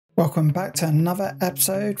Welcome back to another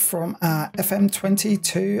episode from our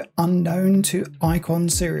FM22 Unknown to Icon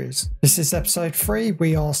series. This is episode 3.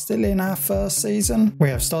 We are still in our first season. We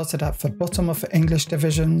have started at the bottom of the English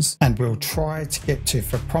divisions and we'll try to get to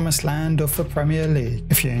the promised land of the Premier League.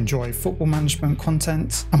 If you enjoy football management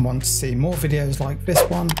content and want to see more videos like this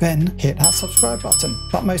one, then hit that subscribe button.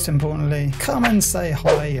 But most importantly, come and say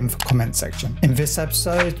hi in the comment section. In this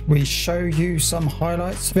episode, we show you some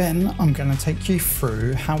highlights. Then I'm going to take you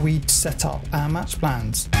through how we set up our match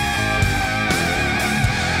plans.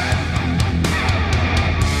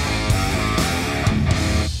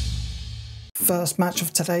 First match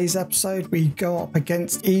of today's episode, we go up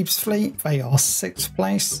against Ebbsfleet. They are 6th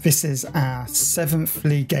place. This is our 7th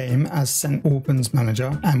league game as St Albans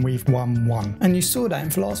manager, and we've won 1. And you saw that in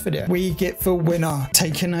the last video. We get the winner,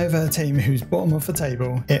 taking over a team who's bottom of the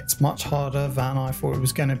table. It's much harder than I thought it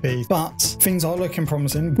was going to be, but things are looking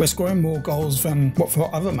promising. We're scoring more goals than what the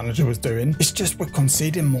other manager was doing. It's just we're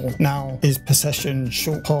conceding more. Now, is possession,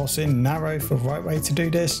 short passing, narrow the right way to do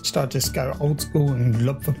this? Should I just go old school and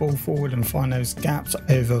lob the ball forward and find those gaps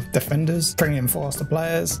over defenders, bring in faster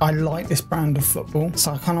players? I like this brand of football,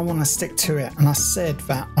 so I kind of want to stick to it, and I said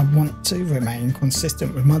that I want to remain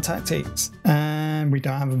consistent with my tactics. And we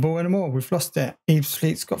don't have the ball anymore. We've lost it.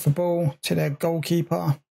 Ebbsfleet's got the ball to their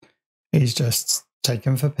goalkeeper. He's just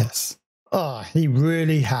taken for piss. Oh, he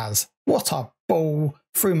really has. What a ball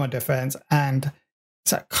through my defence. And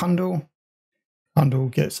is that Kundal?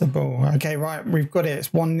 Kundal gets the ball. Okay, right, we've got it. It's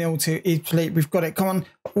 1-0 to Ebbsfleet. We've got it. Come on.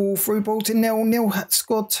 All through ball to Nil. Nil had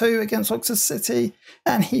scored 2 against Oxford City,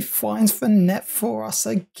 and he finds the net for us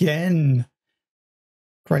again.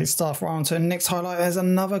 Great stuff. Right on to the next highlight. There's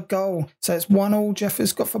another goal. So it's 1-1.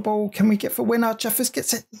 Jeffers got the ball. Can we get the winner? Jeffers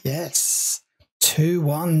gets it. Yes.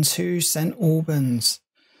 2-1 to St Albans.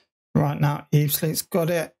 Right now, Ebbsfleet's got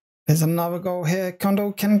it. There's another goal here.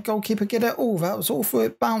 Kundal, can goalkeeper get it? Oh, that was awful.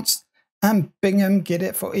 It bounced. And Bingham get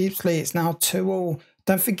it for Ebbsfleet. It's now 2-2.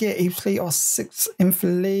 Don't forget, Ebbsfleet are 6th in the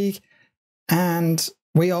league and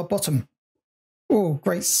we are bottom. Oh,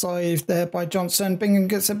 great save there by Johnson. Bingham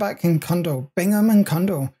gets it back in Kundal. Bingham and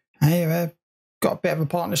Kundal. Hey, they've got a bit of a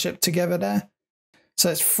partnership together there.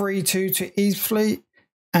 So it's 3-2 to Ebbsfleet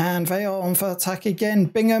and they are on for attack again.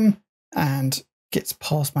 Bingham and gets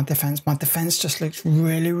past my defence. My defence just looks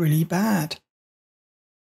really, really bad.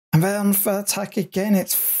 And then on for attack again,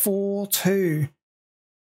 it's 4-2.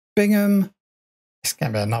 Bingham. It's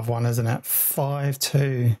going to be another one, isn't it?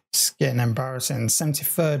 5-2. It's getting embarrassing.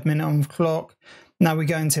 73rd minute on the clock. Now we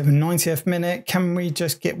go into the 90th minute. Can we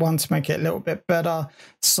just get one to make it a little bit better?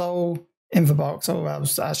 Sol in the box. Oh, that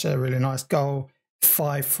was actually a really nice goal.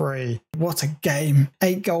 5-3. What a game.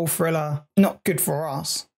 8-goal thriller. Not good for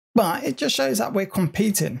us. But it just shows that we're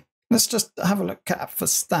competing. Let's just have a look at the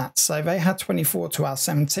stats. So they had 24 to our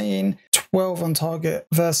 17, 12 on target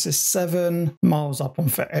versus 7, miles up on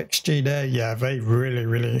for XG there. Yeah, they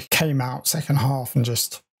really came out second half and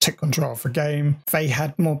just took control of the game. They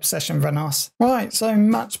had more possession than us. Right, so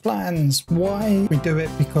match plans. Why we do it?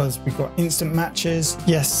 Because we got instant matches.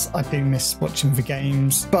 Yes, I do miss watching the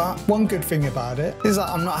games, but one good thing about it is that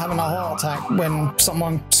I'm not having a heart attack when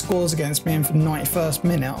someone scores against me in the 91st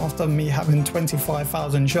minute after me having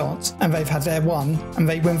 25,000 shots and they've had their one and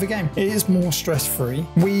they win the game. It is more stress-free.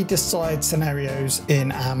 We decide scenarios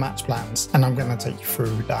in our match plans and I'm going to take you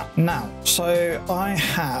through that now. So I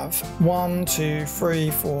have 1, 2, 3,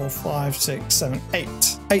 4, 5, 6, 7,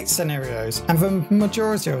 8 scenarios, and the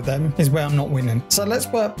majority of them is where I'm not winning. So let's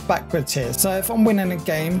work backwards here. So if I'm winning a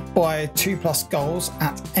game by 2+ goals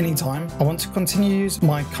at any time, I want to continue to use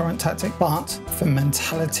my current tactic, but the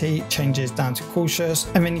mentality changes down to cautious,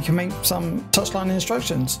 and then you can make some touchline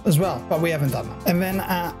instructions as well, but we haven't done that. And then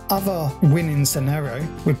our other winning scenario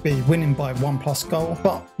would be winning by 1+ goal,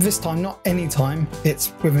 but this time not any time.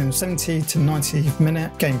 It's within 70 to 90th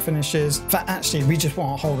minute, game finishes. That actually we just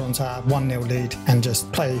want to hold on to our 1-0 lead and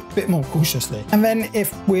just play a bit more cautiously. And then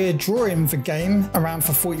if we're drawing the game around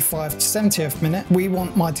for 45 to 70th minute, we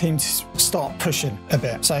want my team to start pushing a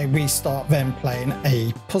bit. So we start then playing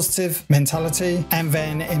a positive mentality, and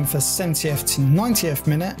then in the 70th to 90th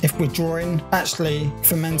minute, if we're drawing, actually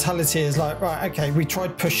the mentality is like, right, okay, we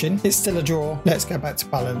tried pushing, it's still a draw, let's go back to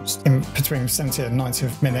balance in between 70th and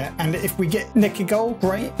 90th minute. And if we nick a goal,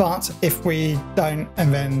 great, but if we don't,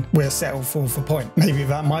 and then we'll settle for the point. Maybe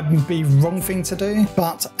that might be wrong thing to do,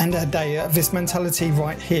 but end of the day, this mentality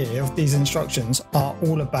right here of these instructions are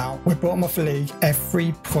all about we're bottom of the league,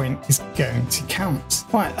 every point is going to count.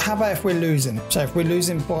 Right, how about if we're losing? So if we're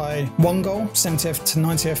losing by 1 goal, 70th to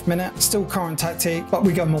 90th minute, still current tactic, but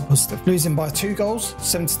we go more positive. Losing by 2 goals,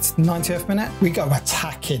 70th to 90th minute, we go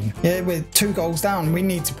attacking. Yeah, with 2 goals down, we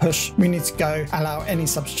need to push, we need to go allow any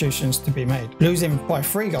substitutions to be made. Losing by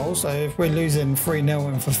 3 goals, so if we're losing 3-0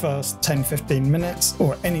 in the first 10-15 minutes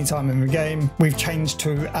or any time in the game, we've changed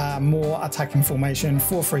to a more attacking formation,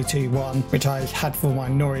 4-3-2-1, which I had for my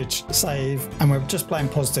Norwich save, and we're just playing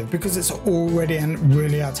positive because it's already a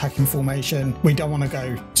really attacking formation. We don't want to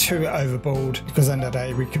go too overboard because at the end of the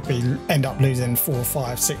day we could end up losing 4-5,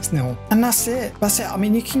 6-0, and that's it. I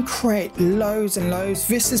mean, you can create loads and loads.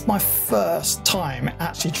 This is my first time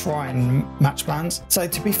actually trying match plans, so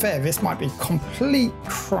to be fair, this might be complete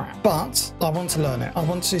crap, but I want to learn it. I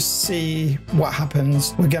want to see what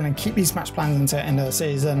happens. We're going to keep these match plans until the end of the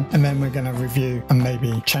season, and then we're going to review and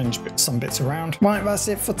maybe change some bits around. Right, that's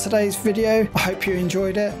it for today's video. I hope you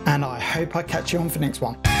enjoyed it, and I hope I catch you on for the next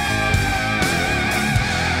one.